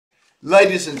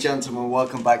Ladies and gentlemen,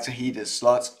 welcome back to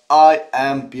Heatedslots. I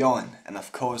am Bjoern, and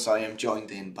of course I am joined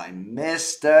in by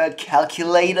Mr.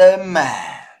 Calculator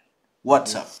Man.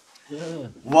 What's up? Yeah.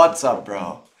 What's up,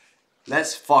 bro?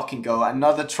 Let's fucking go.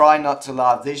 Another try not to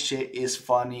laugh. This shit is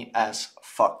funny as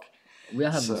fuck. We are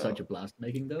having such a blast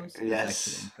making those. Yes. It's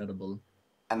actually incredible.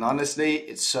 And honestly,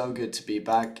 it's so good to be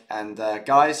back. And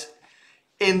guys,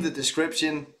 in the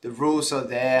description, the rules are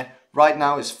there. Right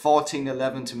now it's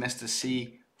 14-11 to Mr.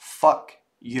 C. Fuck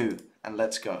you. And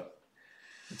let's go.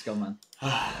 Let's go, man.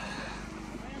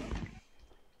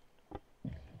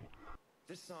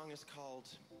 This song is called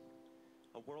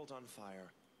A World on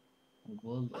Fire. A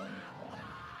world on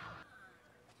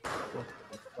fire. What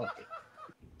the fuck?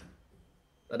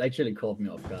 That actually caught me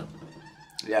off guard.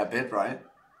 Yeah, a bit, right?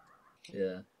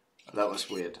 Yeah. That was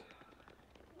weird.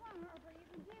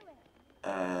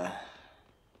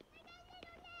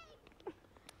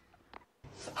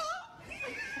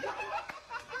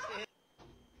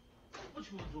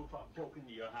 What you gonna do if I broke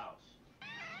into your house?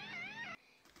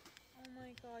 Oh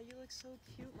my god, you look so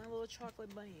cute, my little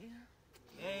chocolate bunny.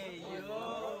 Hey,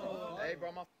 yo! Hey, bro,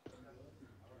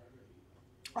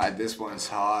 Alright, this one's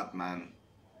hard, man.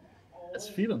 It's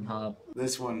feeling hard.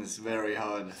 This one is very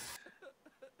hard.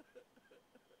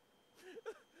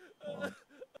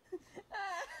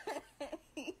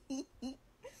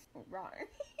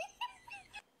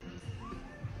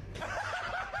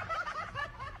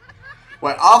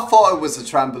 Wait, I thought it was a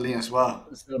trampoline as well.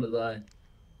 So did I.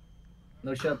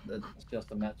 No shit, it's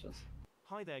just a mattress.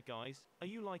 Hi there guys, are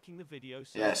you liking the video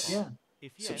so Yes. far? Yeah.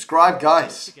 If yes, Subscribe,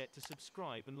 guys. don't forget to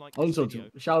subscribe and like Also, this video.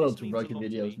 shout out This to means a Rocket lot to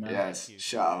Videos, me. man. Yes, Thank you.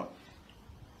 shout out.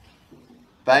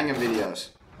 Banging videos.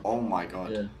 Oh my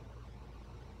god. Yeah.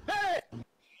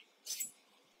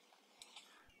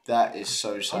 That is so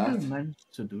How do you sad. manage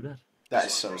to do that? That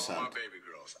is so For all sad. my baby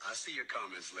girls, I see your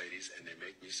comments, ladies, and they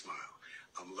make me smile.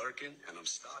 I'm lurking and I'm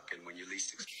stalking when you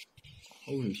least expect.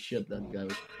 Holy shit, that guy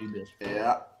was creepy as fuck.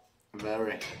 Yeah,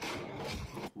 very.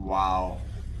 Wow.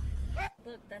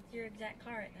 Look, that's your exact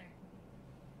car right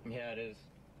there. Yeah, it is.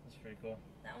 That's pretty cool.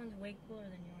 That one's way cooler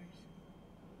than yours.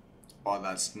 Oh,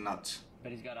 that's nuts.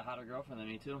 But he's got a hotter girlfriend than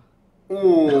me, too.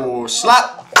 Ooh,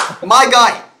 slap! My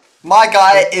guy! My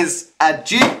guy is a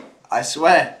G! I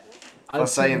swear. For I've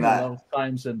saying seen that. a lot of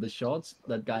times in the shots,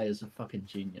 that guy is a fucking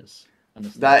genius.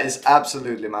 Understand? That is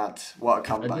absolutely mad. What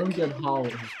a I don't comeback. get how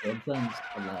his girlfriend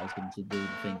allows him to do the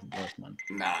things he does, man.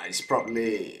 Nah, he's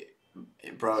probably...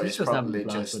 Bro, He's he's just having probably a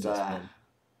blast just... with his phone.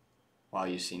 Wow,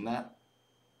 you seen that?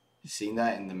 You seen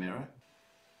that in the mirror?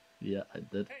 Yeah, I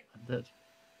did. I did.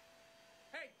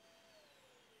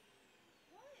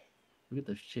 Look at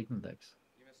those chicken legs.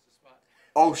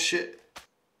 Oh shit.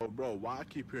 Oh, bro, why I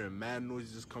keep hearing mad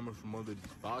noises coming from under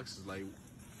these boxes? Like,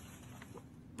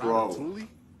 Bro. Ratatouille?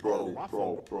 Bro, my bro,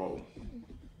 fault. bro.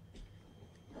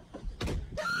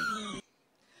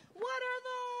 What are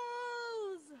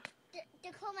those?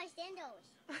 They're called my sandals.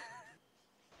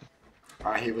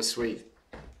 Alright, he was sweet.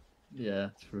 Yeah,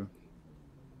 true.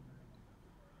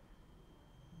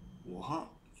 What?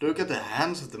 Look at the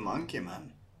hands of the monkey,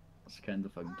 man. It's kind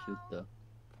of fucking cute though.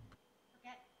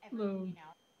 Hello.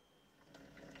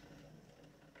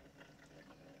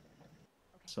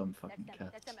 Some fucking That's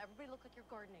cat. them. Everybody look like you're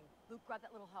gardening. Luke, grab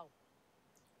that little hoe.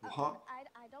 What?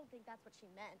 I don't think that's what she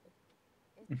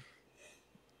meant.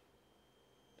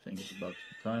 I think it's about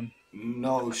time.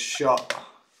 No shot.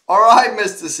 Alright,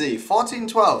 Mr. C.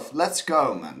 14-12. Let's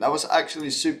go, man. That was actually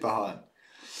super hard.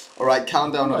 Alright,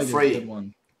 countdown on 3.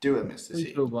 Do it, Mr. 3,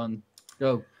 C. 2, 1,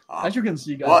 go. Ah, As you can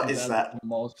see, guys, what we is added that? some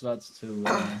more slots to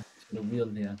the wheel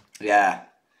here. Yeah.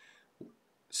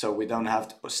 So we don't have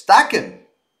to... Stacking!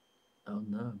 Oh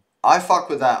no. I fuck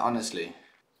with that, honestly.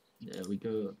 Yeah, we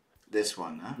go. This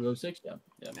one, huh? We go 6, yeah.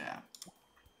 Yeah. Yeah.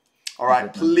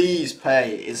 Alright, please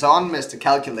pay. It's on, Mr.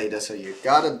 Calculator, so you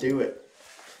gotta do it.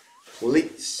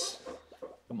 Please.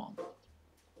 Come on.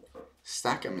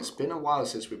 Stack 'em. It's been a while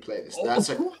since we played this. That's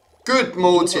a good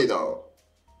multi, though.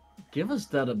 Give us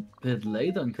that a bit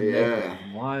later and connect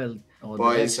Yeah. wild. Or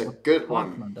Boy, the it's a Xbox good Fuck,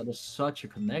 one. man, that is such a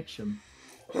connection.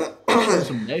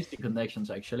 Some nasty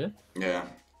connections, actually. Yeah.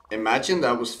 Imagine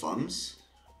that was funds.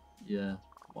 Yeah.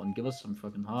 Come on, give us some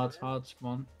fucking hearts, come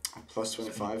on. Plus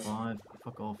 25. 5.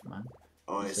 Fuck off, man.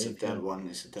 Oh, it's a Save dead it. one.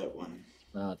 It's a dead one.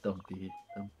 Nah, don't be.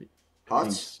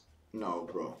 Hearts? Please. No,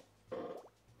 bro.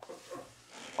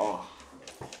 Oh.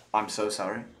 I'm so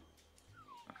sorry.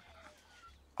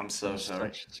 I'm so That is sorry.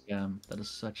 such a scam. That is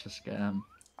such a scam.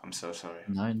 I'm so sorry.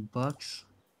 $9?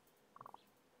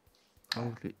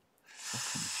 Holy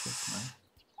fucking shit, man.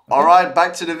 Alright,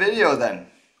 back to the video then.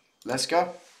 Let's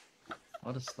go.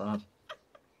 What a start.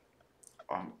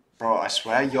 Bro, I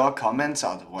swear your comments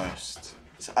are the worst.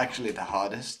 It's actually the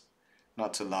hardest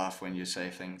not to laugh when you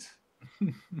say things.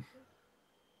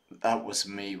 That was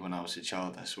me when I was a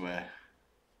child, I swear.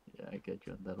 Yeah, I get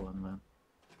you on that one, man.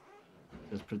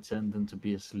 Just pretending to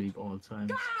be asleep all the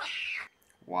time.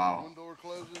 Wow. One door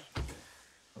closes,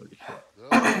 Holy shit.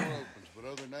 the other door opens. But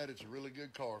other than that, it's a really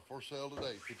good car. For sale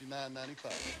today,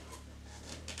 $59.95.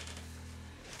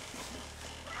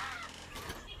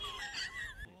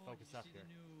 Focus up here.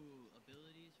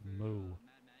 Moo.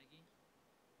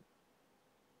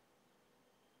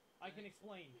 I can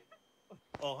explain.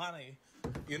 Oh, honey,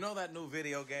 you know that new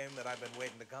video game that I've been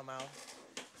waiting to come out?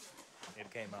 It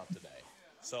came out today.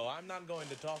 So I'm not going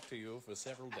to talk to you for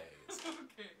several days.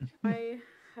 I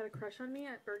had a crush on me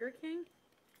at Burger King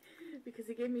because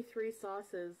he gave me 3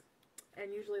 sauces,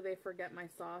 and usually they forget my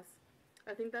sauce.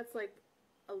 I think that's like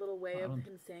a little way of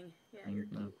him saying, yeah, you're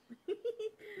cute.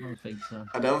 I don't think so.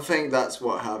 I don't think that's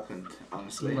what happened,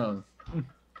 honestly. No.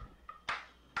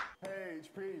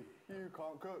 HP, you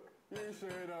can't cook. You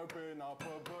should open up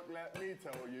a book. Let me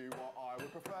tell you what I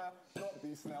would prefer. Not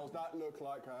these snails that look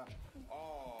like her.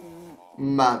 Oh.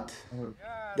 Mad.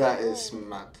 That is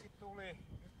mad.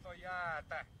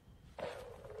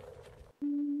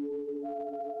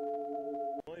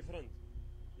 My friend,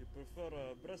 you prefer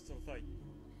breast or thigh?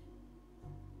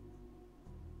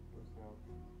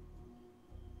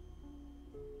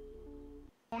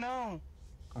 Oh no.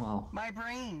 Wow. My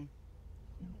brain.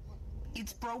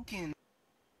 It's broken.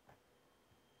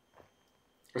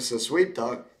 It's a sweet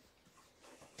dog.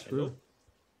 True.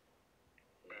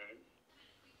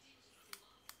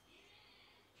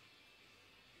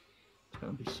 It's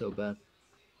gonna be so bad.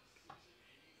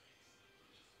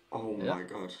 Oh my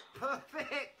god.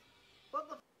 Perfect. What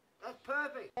the? That's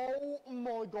perfect. Oh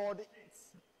my god.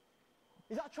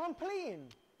 Is that a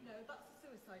trampoline? No, that's a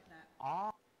suicide net.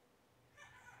 Ah.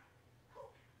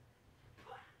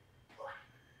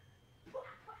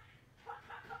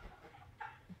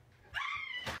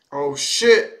 Oh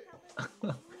shit!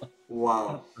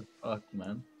 Wow. Fuck,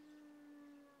 man.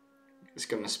 It's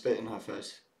gonna spit in her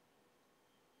face.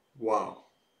 Wow.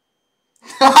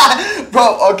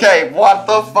 Bro, okay, what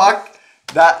the fuck?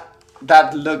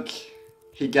 That look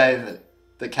he gave it,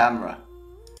 the camera.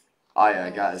 Oh yeah, I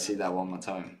gotta see that one more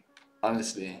time.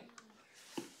 Honestly.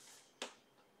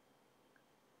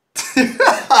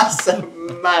 That's so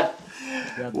mad.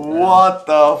 What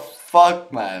the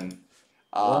fuck, man?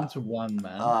 1-1,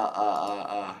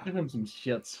 man. Give him some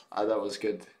shit. That was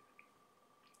good.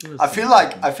 I feel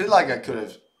like I could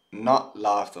have not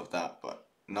laughed of that, but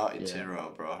not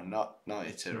Itero, bro. Not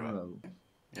Itero.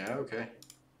 Yeah, okay.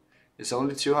 It's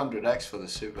only 200x for the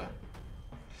super.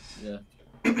 Yeah.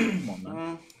 Come on,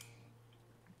 man.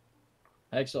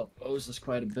 Hex up poses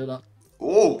quite a bit up.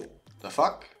 Oh, the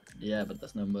fuck? Yeah, but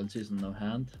there's no multis and no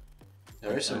hand.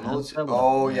 There is a multi.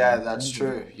 Oh yeah, that's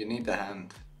true. You need the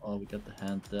hand. Oh, we got the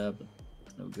hand there, but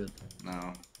no good.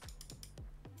 No.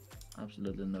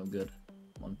 Absolutely no good.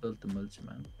 One built the multi,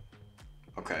 man.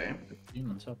 Okay. 15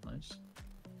 on top, nice.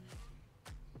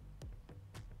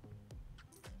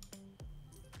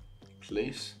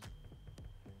 Please.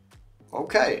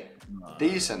 Okay.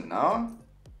 Decent, no?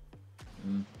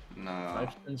 No.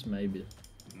 5 spins, maybe.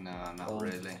 No, not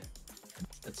really.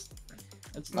 It's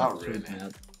not too really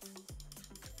bad.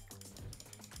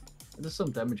 There's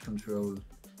some damage control.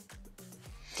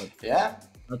 But yeah.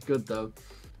 Not good though.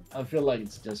 I feel like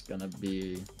it's just gonna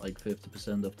be like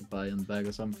 50% of the buy and bag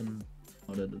or something.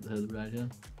 Or did it hit right here?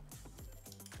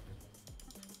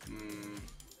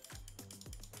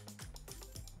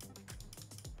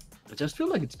 I just feel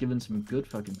like it's given some good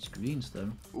fucking screens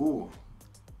though. Ooh.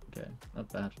 Okay,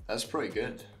 not bad. That's pretty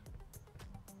good.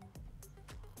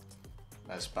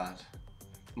 That's bad.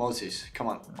 Multis, come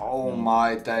on. Oh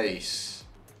my days.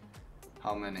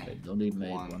 How many? They don't even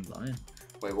make one line.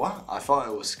 Wait, what? I thought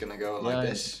it was gonna go like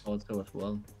this. Also as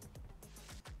well.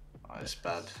 Oh, it's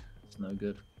bad. It's no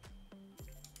good.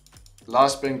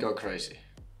 Last spin, go crazy.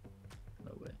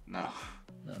 No way. No.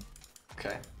 No.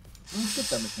 Okay. Good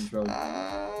damage control.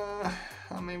 I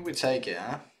mean, we take it,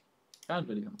 huh? Can't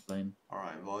really complain.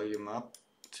 Alright, volume up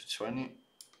to 20.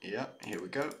 Yeah, here we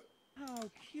go.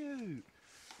 How cute.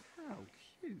 How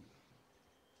cute.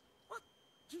 What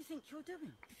do you think you're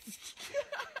doing?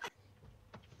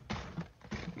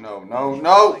 No, no,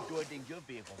 no!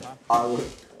 I will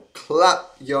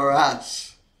clap your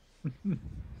ass.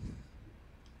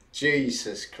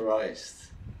 Jesus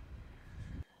Christ.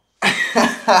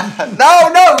 No,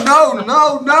 no, no,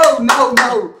 no, no, no,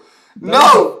 no!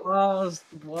 No!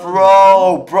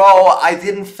 Bro, I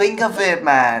didn't think of it,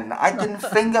 man. I didn't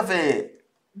think of it.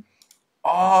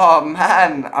 Oh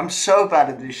man, I'm so bad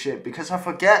at this shit because I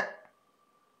forget.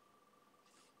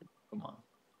 Come on.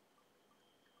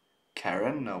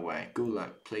 Karen, no way.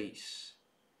 Gulag, please.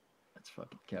 That's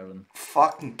fucking Karen.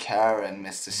 Fucking Karen,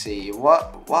 Mr. C.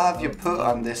 What have you put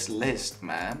on this list,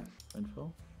 man?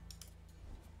 Info.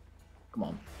 Come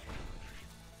on.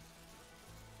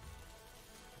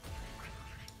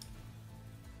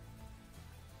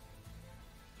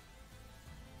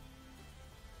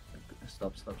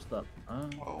 Stop.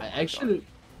 I actually... God.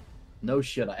 No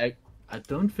shit, I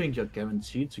don't think you're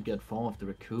guaranteed to get 4 of the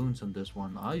raccoons on this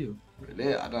one, are you?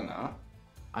 Really? I don't know.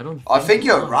 I think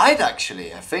you're right,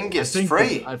 actually. I think it's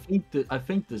free. I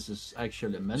think this is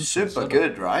actually immense. Super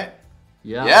good, right?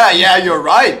 Yeah. Yeah, you're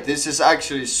right. This is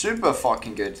actually super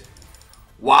fucking good.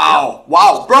 Wow. Yeah.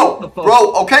 Wow,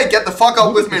 bro. Okay, get the fuck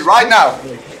up with me right now.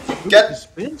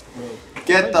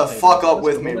 Get the fuck up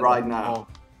with me right now.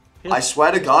 I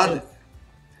swear to God.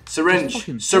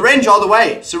 Syringe all the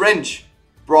way. Syringe.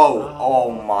 Bro,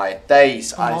 oh my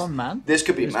days. Come on, man. This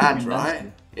could be mad, right?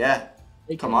 Yeah.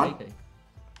 Come on.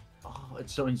 Oh,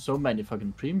 it's in so many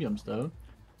fucking premiums, though.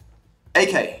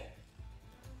 AK.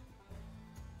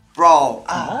 Bro,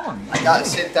 I gotta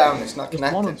sit down. It's not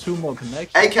connected. 1 or 2 more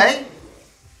connections. AK.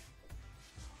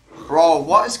 Bro,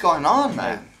 what is going on,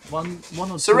 man? One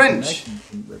or Syringe. 2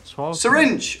 connections.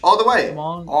 Syringe all the way. Come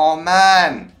on. Oh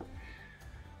man.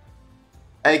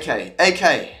 AK.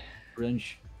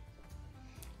 Syringe.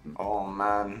 Oh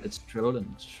man. It's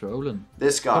trolling.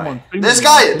 This guy. Come on, this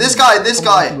guy.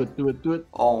 On, do it.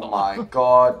 Oh my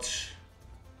god.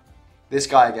 This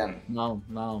guy again. No.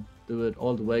 Do it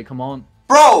all the way. Come on.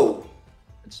 Bro!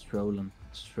 It's trolling.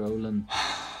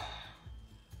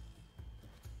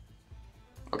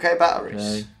 Okay, batteries.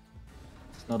 Okay.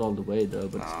 It's not all the way though,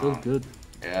 but it's still good.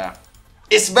 Yeah.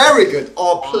 It's very good.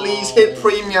 Oh, please hit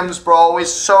premiums, bro.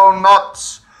 It's so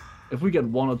nuts. If we get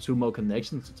 1 or 2 more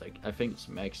connections, it's like, I think it's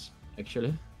max,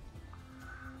 actually.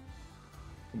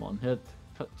 Come on, hit.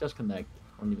 Just connect.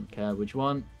 I don't even care which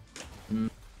one.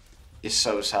 It's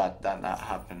so sad that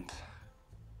happened.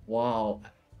 Wow.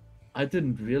 I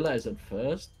didn't realize at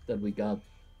first that we got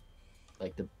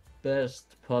like the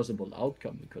best possible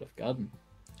outcome we could have gotten.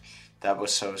 That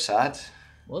was so sad.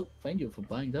 Well, thank you for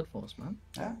buying that for us, man.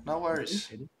 Yeah, no worries.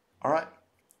 Alright.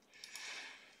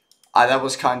 That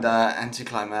was kinda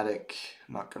anticlimactic,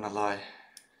 not gonna lie.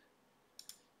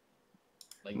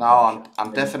 Like, no,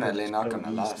 I'm definitely not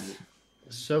gonna laugh.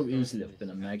 So easily have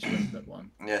been a max win that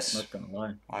one. Yes. Not gonna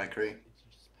lie. I agree.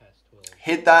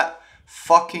 Hit that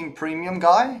fucking premium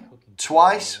guy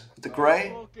twice with the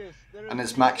grey and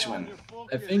it's max win.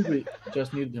 I think we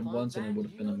just needed him once and it would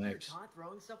have been a max.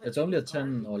 It's only a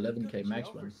 10 or 11k max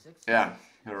win. Yeah,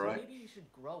 you're right. Maybe you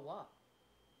should grow up.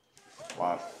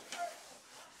 Wow.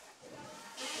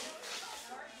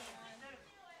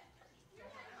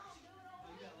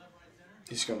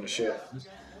 He's gonna shit.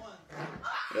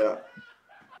 Yeah.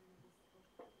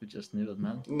 We just need it,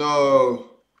 man.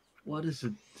 No. What is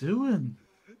it doing?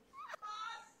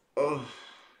 Oh.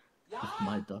 If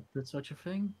my dog did such a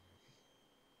thing?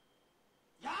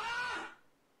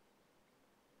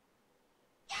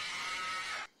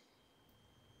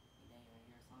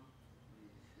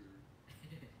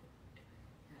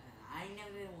 I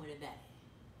never would have bet.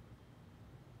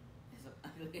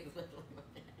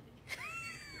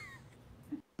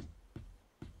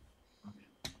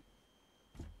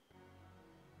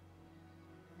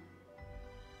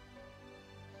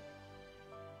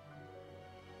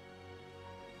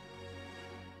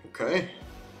 Okay.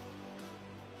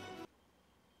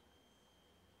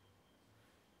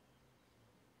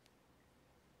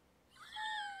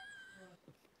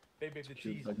 Babe, the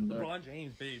cheese. LeBron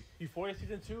James, babe. Euphoria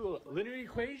season 2, linear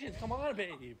equations. Come on,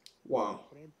 babe. Wow.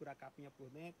 Por a capinha por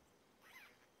dentro.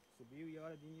 Subiu e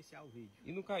hora de iniciar o vídeo.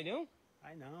 E não cai não?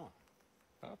 Cai não.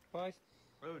 Rapaz.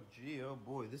 Oh gee, oh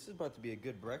boy, this is about to be a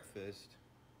good breakfast.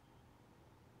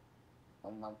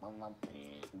 Oh,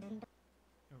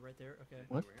 right there? Okay.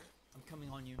 What? I'm coming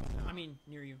on you. I mean,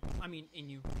 near you. I mean, in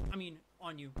you. I mean,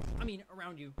 on you. I mean,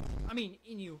 around you. I mean,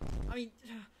 in you. I mean...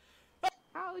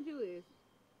 How old you is?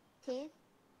 10.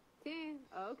 10?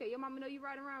 Oh, okay. Your mama know you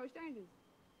riding around with strangers?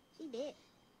 She did.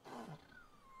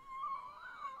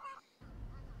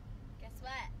 Guess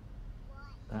what?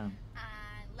 Damn.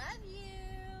 I love you.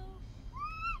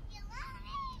 You love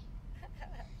me?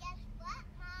 Guess what,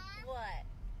 Mom? What?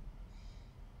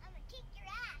 I'm gonna kick your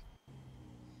ass.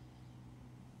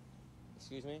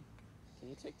 Excuse me? Can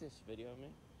you take this video of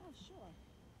me? Oh, sure.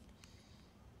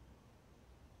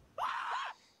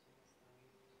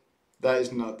 That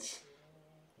is nuts.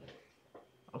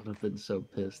 I would have been so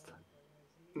pissed.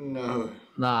 No.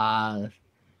 Nah.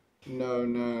 No,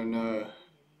 no, no.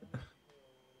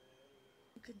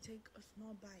 You can take a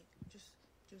small bite. Just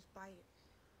bite it.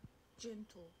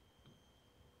 Gentle.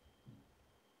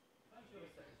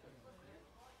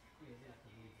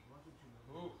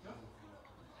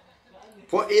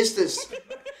 What is this?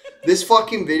 This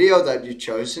fucking video that you've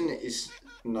chosen is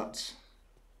nuts.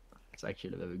 It's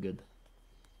actually very good.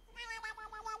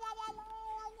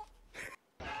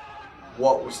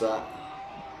 What was that?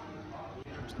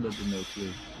 Absolutely no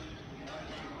clue.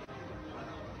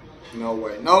 No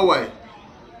way, no way!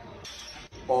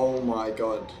 Oh my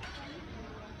god.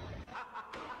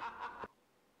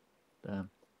 Damn.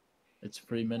 It's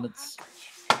 3 minutes.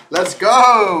 Let's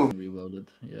go! Reloaded,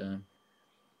 yeah.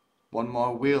 One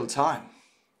more wheel time.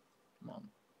 Come on.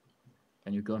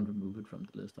 Can you go and remove it from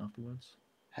the list afterwards?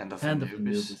 Hand of Hand of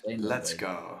Anubis. Anubis. Let's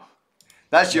go.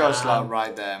 That's your slot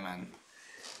right there, man.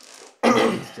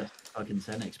 It's just a fucking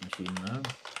 10x machine now.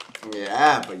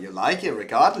 Yeah, but you like it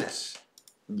regardless.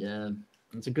 Yeah.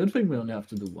 It's a good thing we only have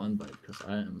to do one bite, because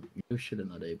I am usually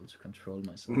not able to control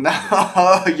myself.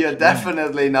 No, you're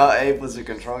definitely not able to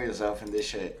control yourself in this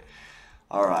shit.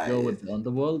 Alright. Go with the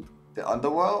Underworld. The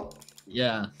Underworld?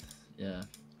 Yeah. Yeah.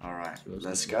 Alright,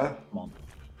 let's go. Come on.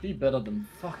 Be better than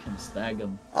fucking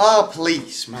Stag'em. Oh,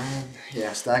 please, man.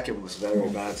 Yeah, Stag'em was very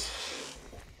bad.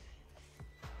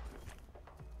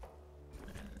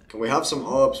 Can we have some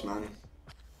orbs, man?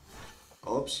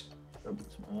 Orbs? Some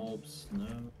orbs, no.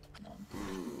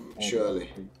 Surely.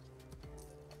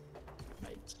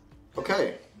 Mate.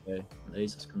 Okay. Okay,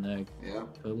 lasers connect. Yeah.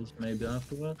 Pillars maybe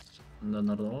afterwards. And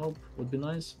another orb would be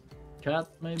nice. Cat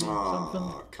maybe, something.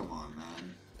 Oh, come on,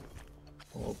 man.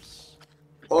 Orbs.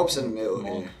 Orbs in the middle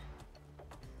here.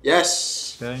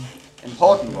 Yes! Okay.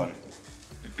 Important one.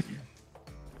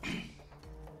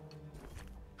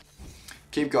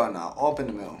 Keep going now. Orb in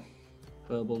the middle.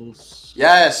 Purples.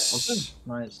 Yes! Okay.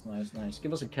 Nice, nice, nice.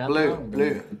 Give us a cat Blue, now and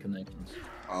blue. then connections.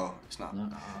 Oh, it's not. No,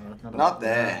 not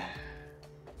there.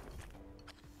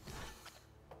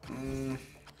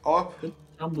 Orb? Could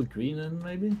tumble green in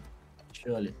maybe?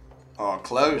 Surely. Oh,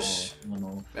 close. Oh,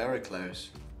 no. Very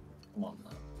close. Come on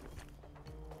now.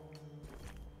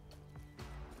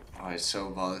 Oh, it's so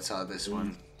volatile, this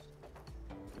one.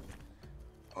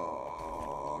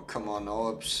 Oh, come on,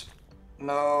 orbs.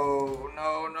 No,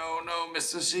 no, no, no,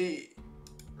 Mr. C.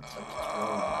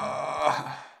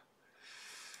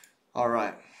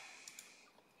 Alright.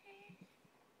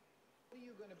 What are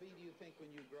you going to be, do you think,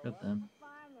 when you grow Good up? then.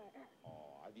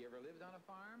 Oh, have you ever lived on a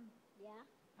farm? Yeah,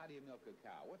 How do you milk a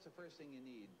cow? What's the first thing you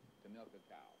need to milk a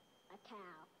cow? a cow.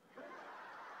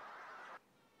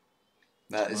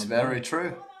 That is very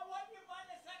true.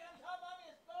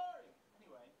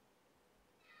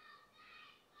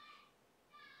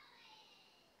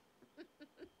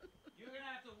 You're gonna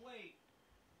have to wait.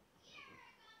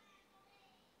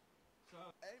 So,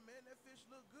 hey man, that fish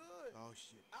look good. Oh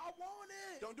shit. I want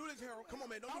it. Don't do this, Harold. Come on,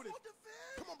 man. Don't do this. I want the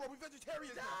fish. Come on, bro. We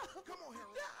vegetarians now. Come on,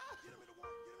 Harold. Get him in the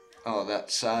water. Get him in. Oh,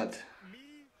 that's sad.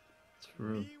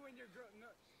 True. Me when your girl, no,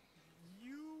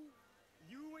 you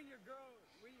when your girl,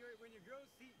 when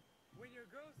your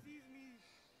girl sees me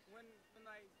when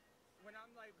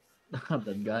I'm like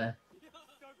That guy.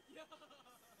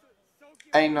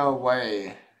 Ain't no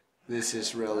way this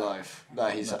is real life.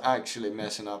 That he's actually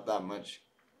messing up that much.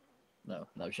 No,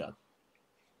 no shot.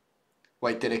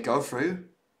 Wait, did it go through?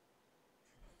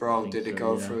 Bro, think did it so,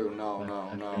 go yeah. through? No,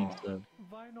 I no, think no. so.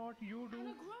 Why not you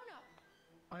do?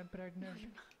 I'm pregnant.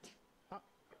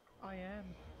 I am.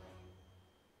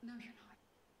 No, you're not.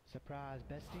 Surprise,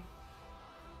 bestie.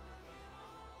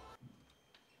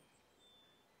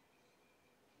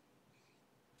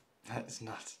 That's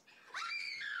nuts.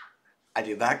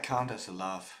 Did that count as a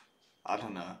laugh? I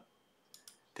don't know.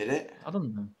 Did it? I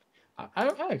don't know.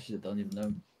 I actually don't even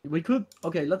know. We could...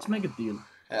 Okay, let's make a deal.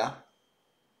 Yeah?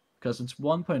 Because it's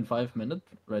 1.5 minutes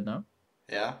right now.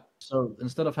 Yeah? So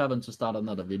instead of having to start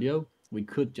another video, we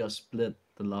could just split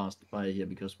the last by here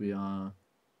because we are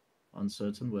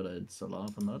uncertain whether it's a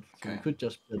laugh or not. So Okay. we could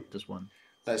just split this one.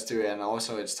 Let's do it, and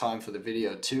also it's time for the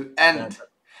video to end. Yeah,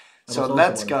 so was also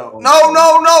let's what go. I thought. No,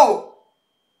 no, no!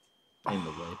 Ain't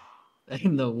no way.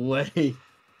 Ain't no way.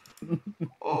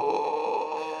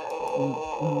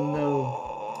 No.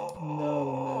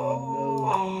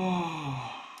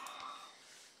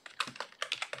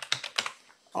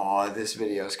 Oh, this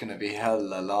video is gonna be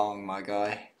hella long, my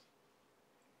guy.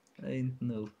 Ain't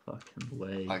no fucking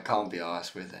way. I can't be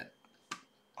arsed with it.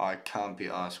 I can't be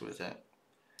arsed with it.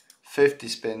 50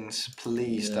 spins,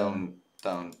 please Yeah.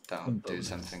 don't do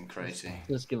something crazy.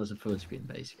 Just give us a full screen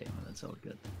base game and that's all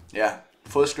good. Yeah,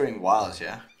 full screen wilds,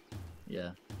 yeah?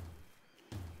 Yeah.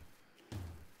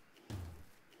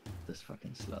 this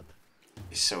fucking slot.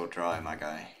 It's so dry, my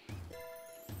guy.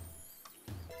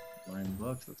 Blind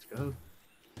box, let's go.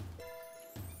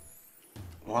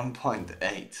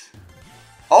 1.8.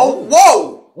 Oh,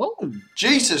 whoa! Whoa!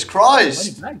 Jesus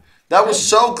Christ! That was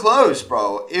so close,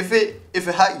 bro. If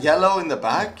it had yellow in the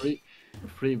back.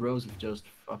 Three rows of just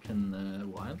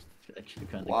fucking wild. It's actually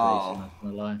kind of Wow. crazy, not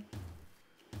gonna lie.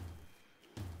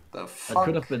 The That fuck?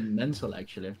 could have been mental,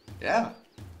 actually. Yeah.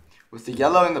 With the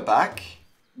yellow in the back.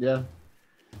 Yeah.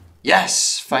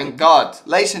 Yes, thank God.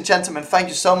 Ladies and gentlemen, thank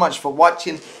you so much for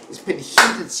watching. It's been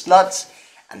Heated Slots.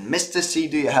 And Mr. C,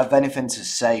 do you have anything to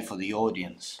say for the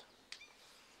audience?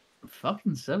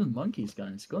 Fucking 7 monkeys,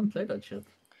 guys. Go and play that shit.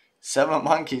 7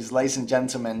 monkeys, ladies and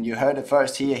gentlemen. You heard it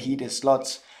first here, Heated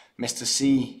Slots. Mr.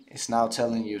 C is now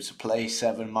telling you to play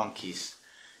 7 monkeys.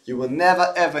 You will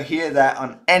never ever hear that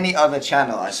on any other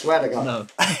channel. I swear to God. No.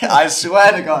 I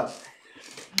swear to God.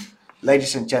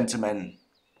 Ladies and gentlemen,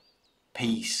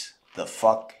 peace the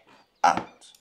fuck out.